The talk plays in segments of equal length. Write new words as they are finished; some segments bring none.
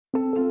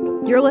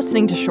You're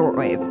listening to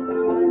Shortwave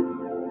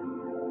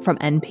from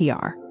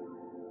NPR.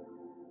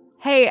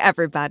 Hey,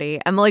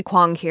 everybody. Emily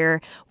Kwong here.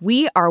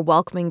 We are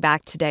welcoming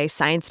back today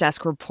Science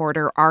Desk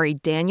reporter Ari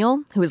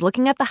Daniel, who is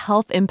looking at the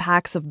health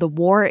impacts of the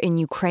war in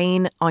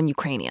Ukraine on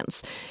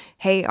Ukrainians.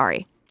 Hey,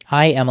 Ari.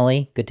 Hi,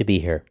 Emily. Good to be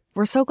here.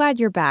 We're so glad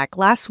you're back.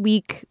 Last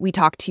week, we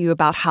talked to you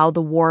about how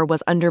the war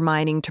was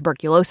undermining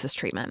tuberculosis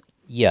treatment.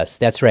 Yes,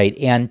 that's right.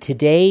 And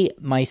today,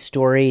 my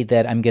story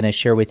that I'm going to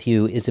share with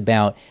you is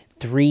about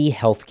 3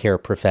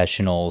 healthcare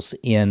professionals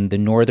in the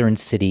northern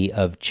city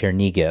of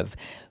Chernihiv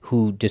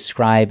who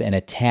describe an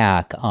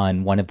attack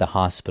on one of the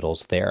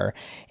hospitals there.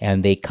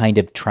 And they kind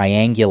of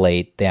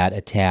triangulate that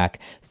attack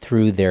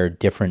through their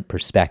different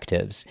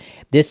perspectives.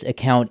 This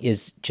account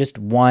is just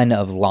one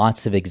of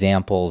lots of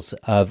examples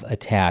of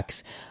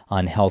attacks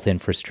on health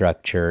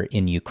infrastructure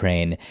in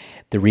Ukraine.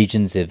 The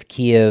regions of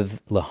Kyiv,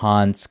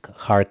 Luhansk,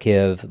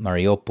 Kharkiv,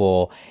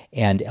 Mariupol,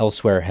 and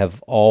elsewhere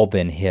have all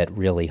been hit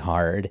really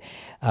hard.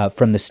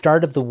 From the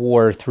start of the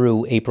war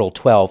through April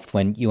 12th,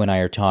 when you and I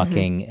are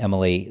talking,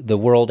 Emily, the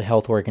World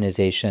Health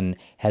Organization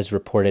has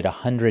reported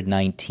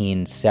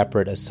 119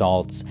 separate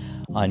assaults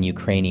on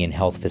Ukrainian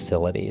health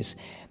facilities.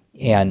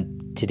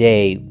 And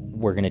today,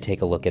 we're going to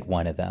take a look at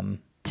one of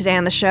them. Today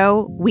on the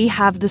show, we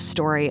have the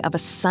story of a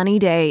sunny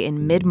day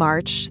in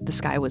mid-March. The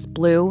sky was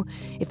blue.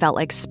 It felt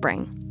like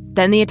spring.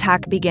 Then the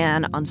attack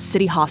began on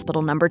City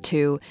Hospital No.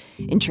 2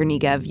 in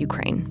Chernihiv,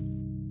 Ukraine.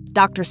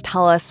 Doctors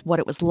tell us what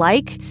it was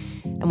like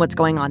and what's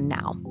going on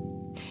now.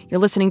 You're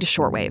listening to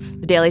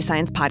Shortwave, the daily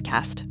science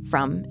podcast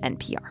from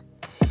NPR.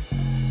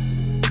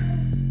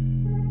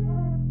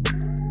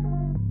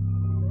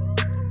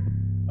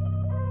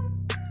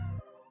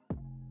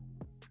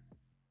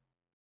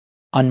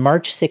 On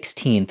March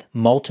 16th,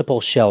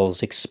 multiple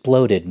shells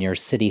exploded near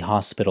City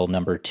Hospital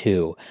No.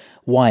 2.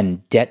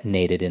 One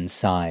detonated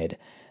inside.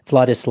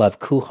 Vladislav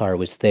Kuchar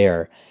was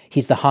there.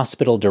 He's the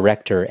hospital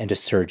director and a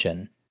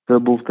surgeon.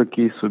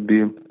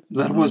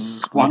 That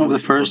was one of the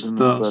first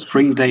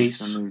spring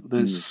days.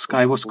 The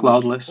sky was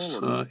cloudless.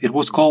 It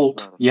was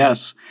cold,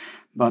 yes,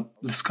 but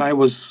the sky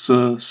was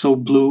so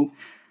blue.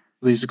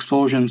 These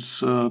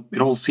explosions, it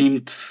all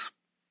seemed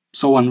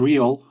so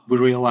unreal. We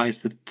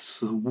realized that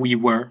we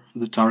were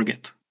the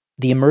target.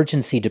 The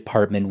emergency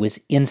department was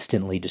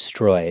instantly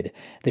destroyed.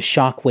 The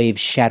shock waves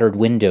shattered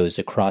windows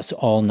across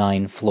all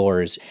 9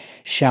 floors,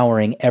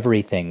 showering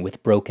everything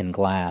with broken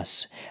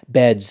glass.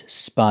 Beds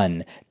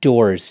spun,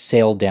 doors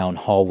sailed down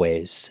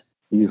hallways.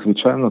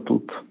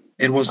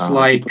 It was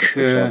like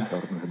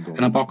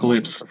an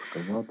apocalypse.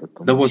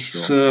 There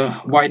was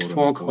white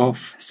fog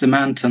of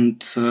cement and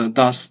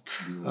dust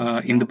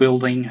in the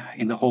building,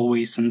 in the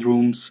hallways and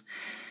rooms.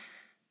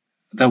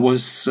 There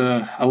was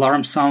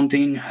alarm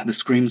sounding, the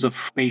screams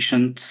of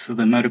patients,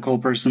 the medical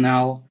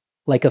personnel.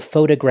 Like a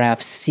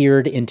photograph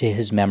seared into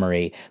his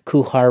memory,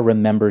 Kuchar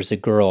remembers a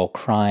girl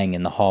crying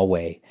in the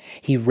hallway.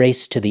 He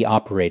raced to the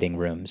operating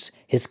rooms.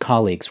 His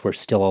colleagues were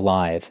still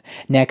alive.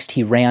 Next,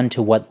 he ran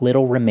to what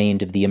little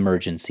remained of the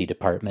emergency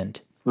department.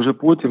 We were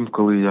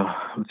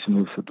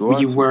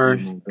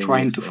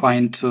trying to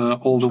find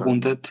all the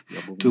wounded,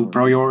 to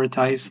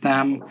prioritize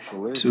them,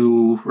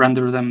 to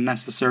render them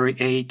necessary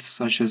aid,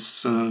 such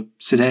as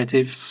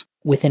sedatives.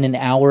 Within an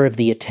hour of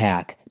the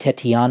attack,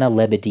 Tetiana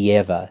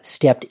Lebedieva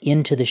stepped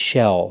into the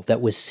shell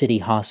that was City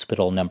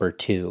Hospital No.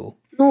 2.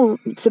 It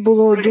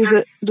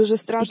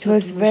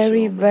was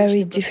very,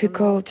 very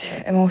difficult,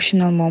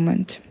 emotional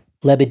moment.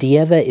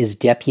 Lebedieva is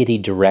deputy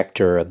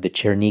director of the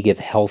Chernihiv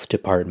Health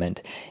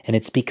Department, and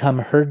it's become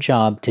her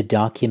job to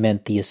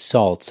document the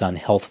assaults on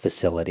health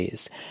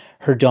facilities.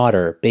 Her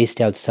daughter,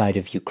 based outside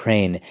of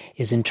Ukraine,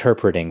 is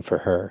interpreting for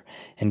her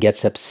and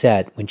gets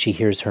upset when she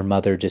hears her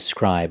mother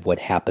describe what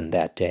happened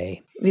that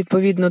day.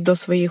 Because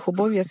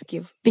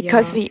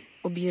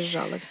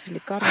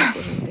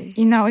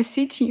in our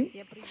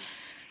city,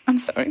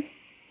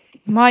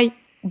 my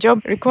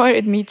job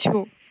required me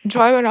to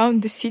drive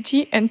around the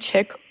city and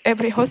check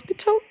every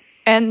hospital,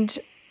 and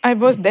I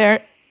was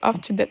there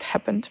after that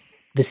happened.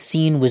 The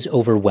scene was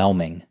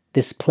overwhelming.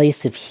 This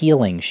place of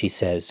healing, she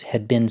says,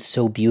 had been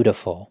so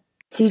beautiful.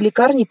 In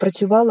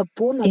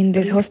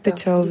this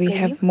hospital, we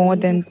have more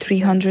than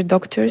 300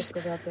 doctors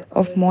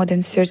of more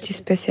than 30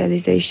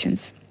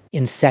 specializations.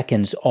 In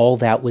seconds, all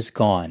that was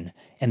gone,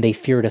 and they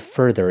feared a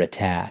further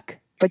attack.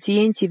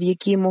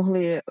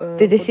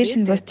 The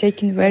decision was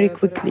taken very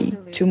quickly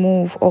to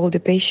move all the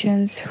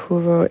patients who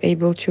were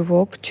able to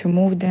walk, to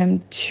move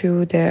them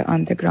to the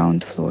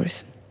underground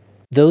floors.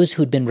 Those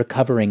who'd been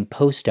recovering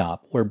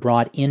post-op were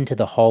brought into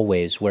the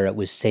hallways where it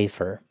was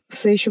safer.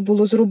 Everyone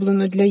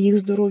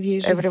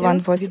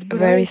was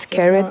very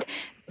scared.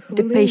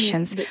 The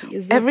patients,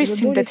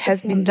 everything that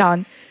has been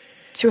done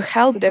to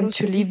help them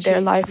to live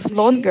their life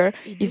longer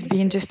is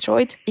being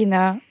destroyed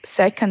in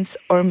seconds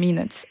or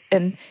minutes.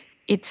 And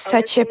it's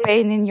such a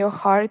pain in your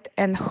heart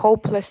and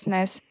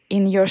hopelessness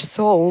in your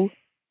soul.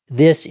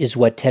 This is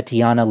what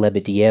Tetiana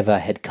Lebedieva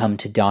had come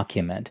to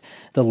document,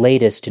 the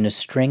latest in a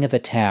string of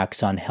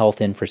attacks on health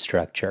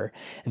infrastructure,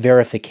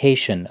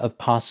 verification of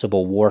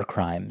possible war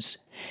crimes.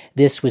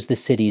 This was the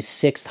city's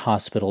 6th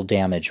hospital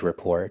damage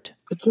report.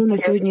 We need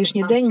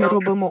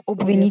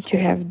to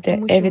have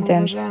the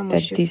evidence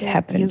that this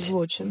happened.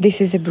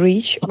 This is a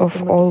breach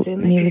of all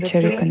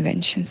military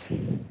conventions.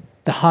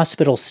 The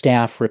hospital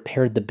staff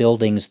repaired the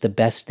buildings the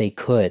best they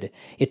could.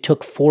 It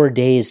took 4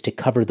 days to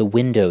cover the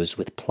windows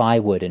with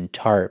plywood and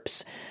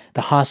tarps.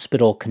 The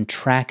hospital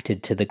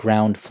contracted to the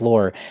ground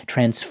floor,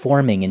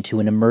 transforming into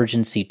an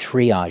emergency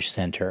triage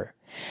center.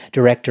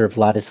 Director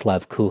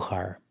Vladislav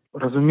Kuhar.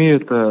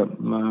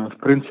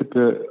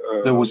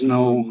 There was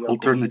no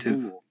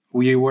alternative.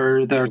 We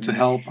were there to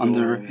help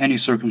under any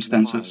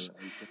circumstances.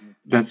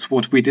 That's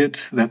what we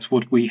did. That's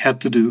what we had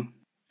to do.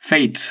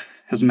 Fate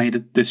has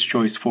made this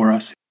choice for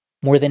us.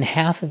 More than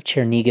half of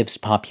Chernigiv's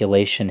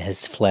population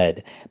has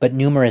fled, but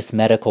numerous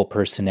medical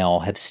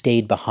personnel have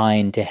stayed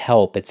behind to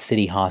help at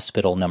City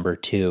Hospital No.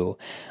 2.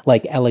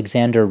 Like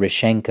Alexander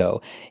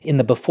Rishenko, in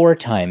the before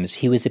times,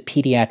 he was a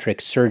pediatric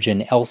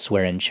surgeon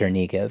elsewhere in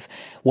Chernigiv.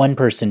 One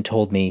person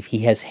told me he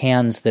has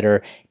hands that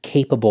are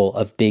capable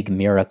of big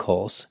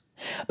miracles.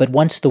 But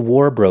once the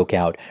war broke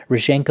out,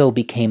 Rishenko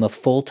became a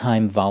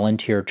full-time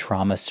volunteer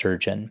trauma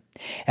surgeon.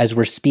 As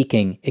we're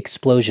speaking,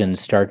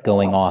 explosions start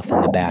going off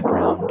in the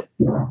background.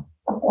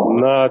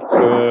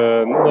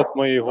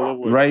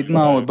 Right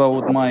now,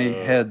 above my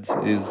head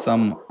is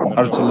some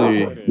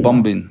artillery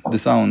bombing, the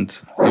sound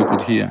you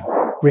could hear.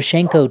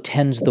 Rishenko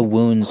tends the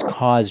wounds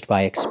caused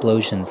by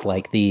explosions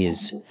like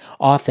these.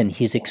 Often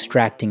he's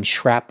extracting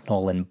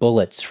shrapnel and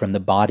bullets from the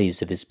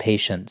bodies of his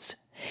patients.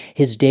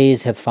 His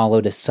days have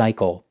followed a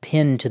cycle,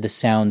 pinned to the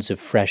sounds of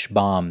fresh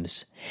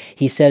bombs.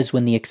 He says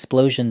when the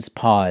explosions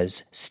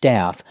pause,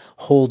 staff,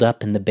 holed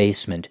up in the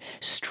basement,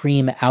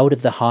 stream out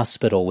of the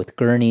hospital with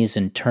gurneys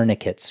and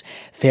tourniquets,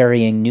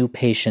 ferrying new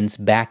patients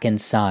back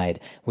inside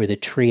where the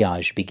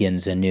triage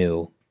begins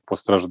anew.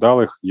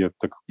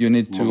 You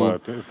need to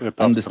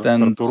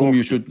understand whom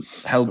you should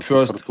help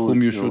first,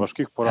 whom you should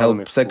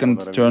help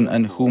second turn,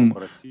 and whom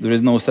there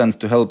is no sense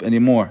to help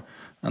anymore.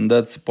 And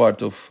that's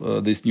part of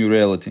this new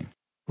reality.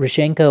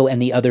 Rishenko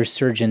and the other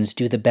surgeons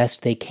do the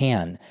best they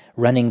can,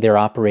 running their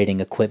operating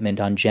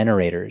equipment on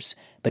generators,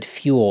 but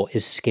fuel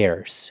is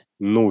scarce.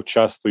 In the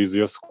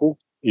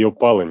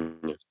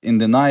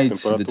night,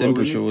 the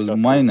temperature was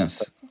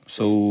minus,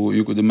 so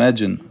you could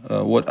imagine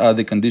what are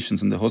the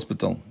conditions in the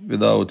hospital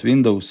without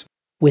windows.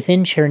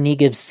 Within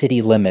Chernigiv's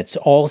city limits,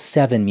 all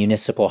 7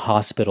 municipal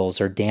hospitals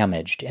are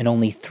damaged, and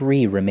only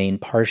 3 remain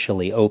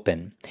partially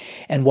open.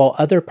 And while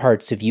other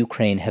parts of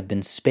Ukraine have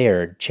been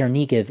spared,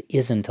 Chernigiv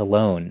isn't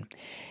alone.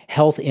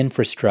 Health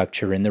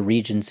infrastructure in the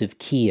regions of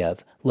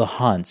Kiev,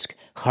 Luhansk,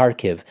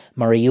 Kharkiv,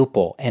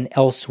 Mariupol, and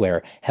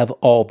elsewhere have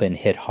all been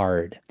hit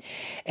hard.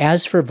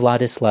 As for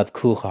Vladislav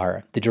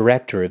Kuhar, the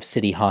director of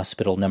City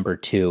Hospital No.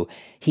 2,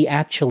 he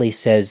actually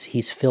says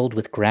he's filled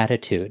with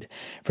gratitude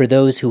for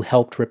those who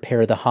helped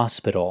repair the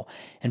hospital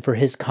and for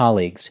his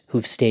colleagues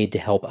who've stayed to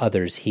help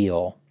others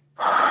heal.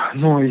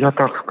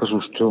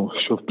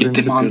 It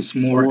demands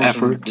more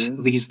effort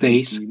these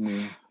days,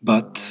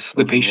 but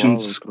the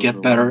patients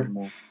get better.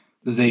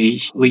 They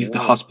leave the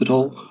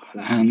hospital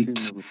and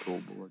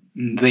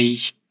they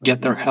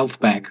get their health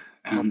back.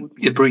 And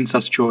it brings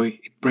us joy,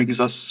 it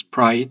brings us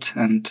pride,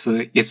 and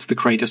it's the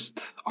greatest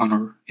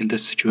honor in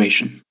this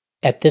situation.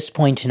 At this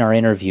point in our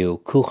interview,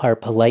 Kuhar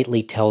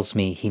politely tells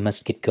me he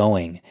must get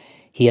going.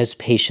 He has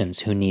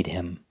patients who need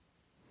him.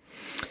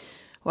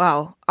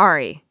 Wow.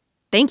 Ari,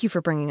 thank you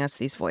for bringing us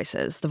these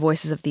voices, the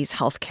voices of these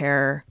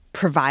healthcare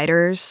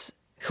providers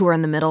who are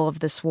in the middle of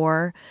this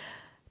war.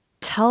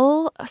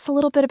 Tell us a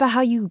little bit about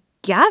how you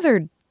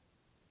gathered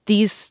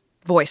these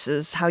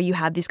voices, how you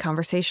had these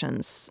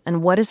conversations,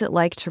 and what is it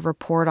like to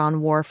report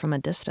on war from a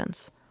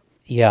distance?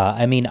 Yeah,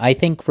 I mean, I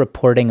think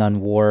reporting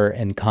on war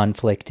and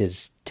conflict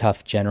is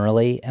tough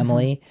generally,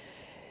 Emily,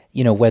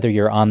 you know, whether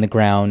you're on the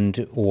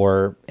ground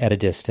or at a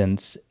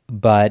distance.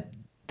 But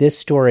this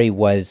story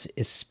was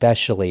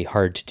especially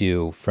hard to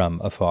do from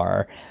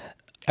afar.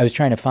 I was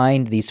trying to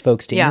find these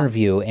folks to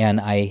interview, and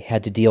I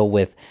had to deal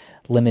with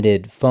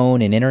limited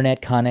phone and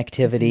internet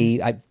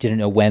connectivity. I didn't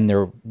know when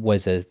there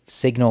was a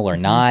signal or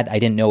not. I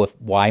didn't know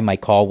why my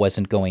call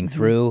wasn't going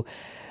through.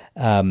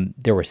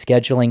 There were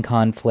scheduling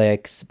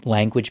conflicts,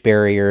 language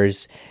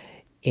barriers,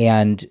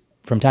 and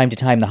from time to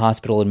time, the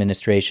hospital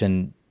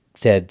administration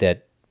said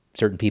that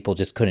certain people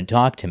just couldn't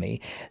talk to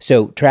me.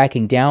 So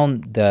tracking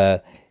down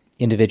the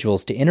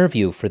individuals to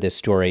interview for this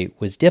story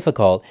was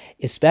difficult,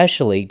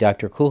 especially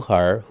Dr.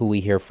 Kuhar, who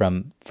we hear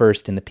from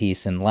first in the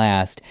piece and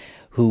last,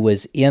 who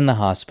was in the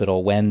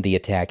hospital when the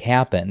attack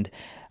happened.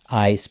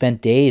 I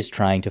spent days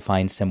trying to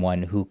find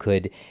someone who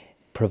could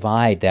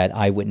provide that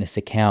eyewitness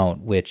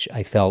account, which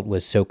I felt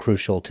was so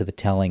crucial to the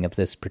telling of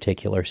this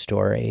particular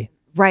story.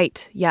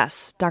 Right,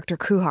 yes, Dr.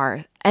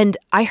 Kuhar. And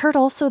I heard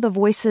also the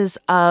voices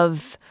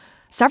of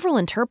several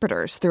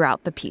interpreters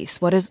throughout the piece.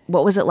 What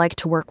was it like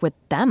to work with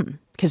them?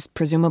 Because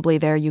presumably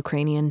they're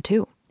Ukrainian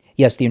too.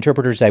 Yes, the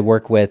interpreters I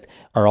work with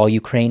are all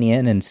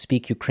Ukrainian and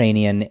speak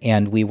Ukrainian,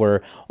 and we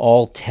were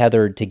all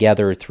tethered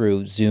together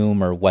through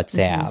Zoom or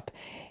WhatsApp.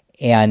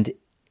 And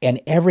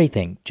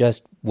everything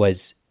just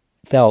was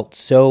felt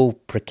so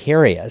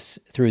precarious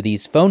through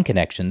these phone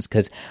connections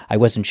because I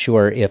wasn't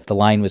sure if the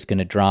line was going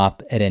to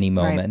drop at any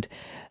moment.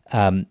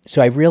 Right.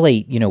 So I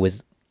really,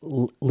 was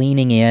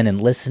leaning in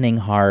and listening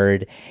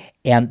hard.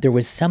 And there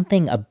was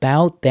something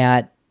about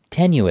that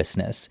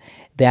tenuousness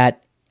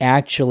that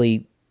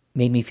actually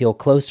made me feel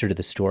closer to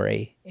the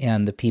story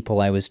and the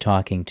people I was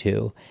talking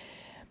to.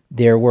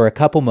 There were a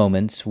couple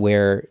moments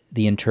where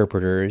the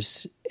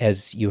interpreters,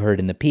 as you heard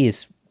in the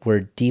piece,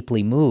 were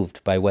deeply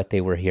moved by what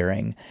they were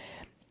hearing.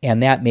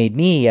 And that made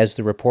me, as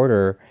the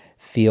reporter,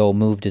 feel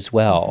moved as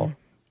well.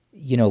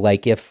 Mm-hmm.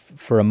 Like if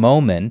for a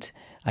moment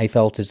I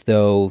felt as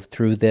though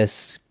through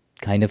this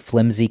kind of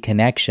flimsy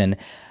connection,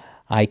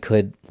 I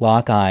could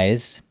lock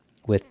eyes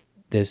with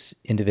this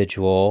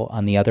individual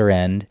on the other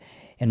end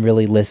and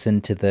really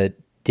listen to the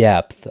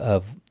depth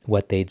of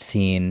what they'd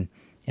seen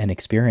and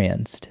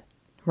experienced.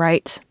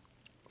 Right.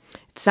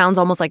 It sounds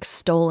almost like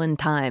stolen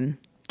time,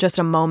 just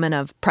a moment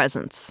of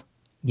presence.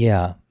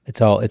 Yeah,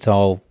 it's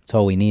all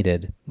we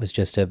needed was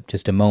just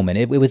a moment.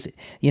 It was,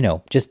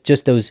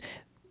 just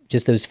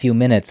those few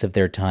minutes of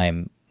their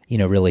time,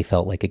 really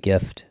felt like a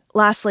gift.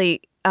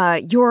 Lastly,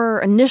 your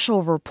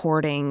initial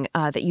reporting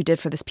that you did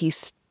for this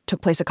piece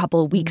took place a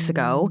couple of weeks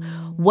ago.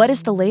 What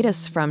is the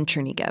latest from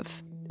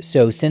Chernigiv?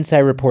 So since I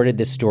reported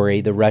this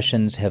story, the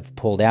Russians have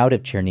pulled out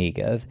of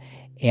Chernigiv,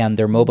 and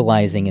they're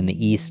mobilizing in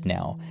the east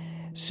now.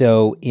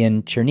 So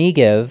in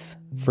Chernigiv,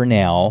 for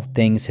now,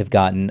 things have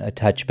gotten a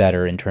touch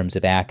better in terms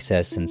of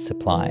access and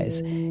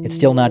supplies. It's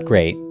still not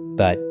great,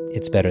 but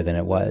it's better than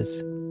it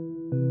was.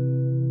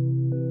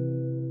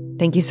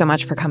 Thank you so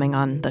much for coming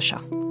on the show.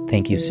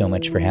 Thank you so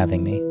much for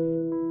having me.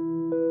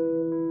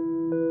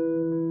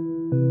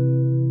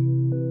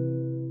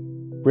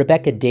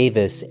 Rebecca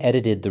Davis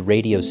edited the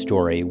radio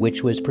story,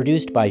 which was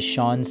produced by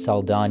Sean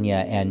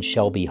Saldana and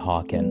Shelby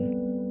Hawken.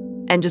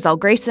 And Giselle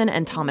Grayson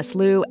and Thomas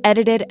Liu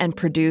edited and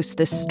produced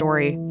this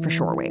story for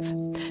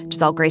Shortwave.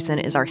 Giselle Grayson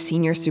is our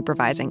senior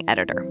supervising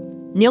editor.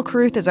 Neil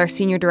Carruth is our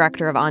senior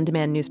director of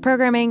on-demand news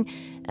programming,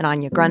 and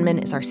Anya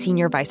Grundmann is our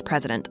senior vice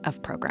president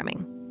of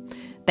programming.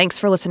 Thanks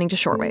for listening to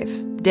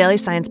Shortwave, the daily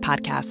science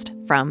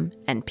podcast from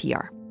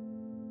NPR.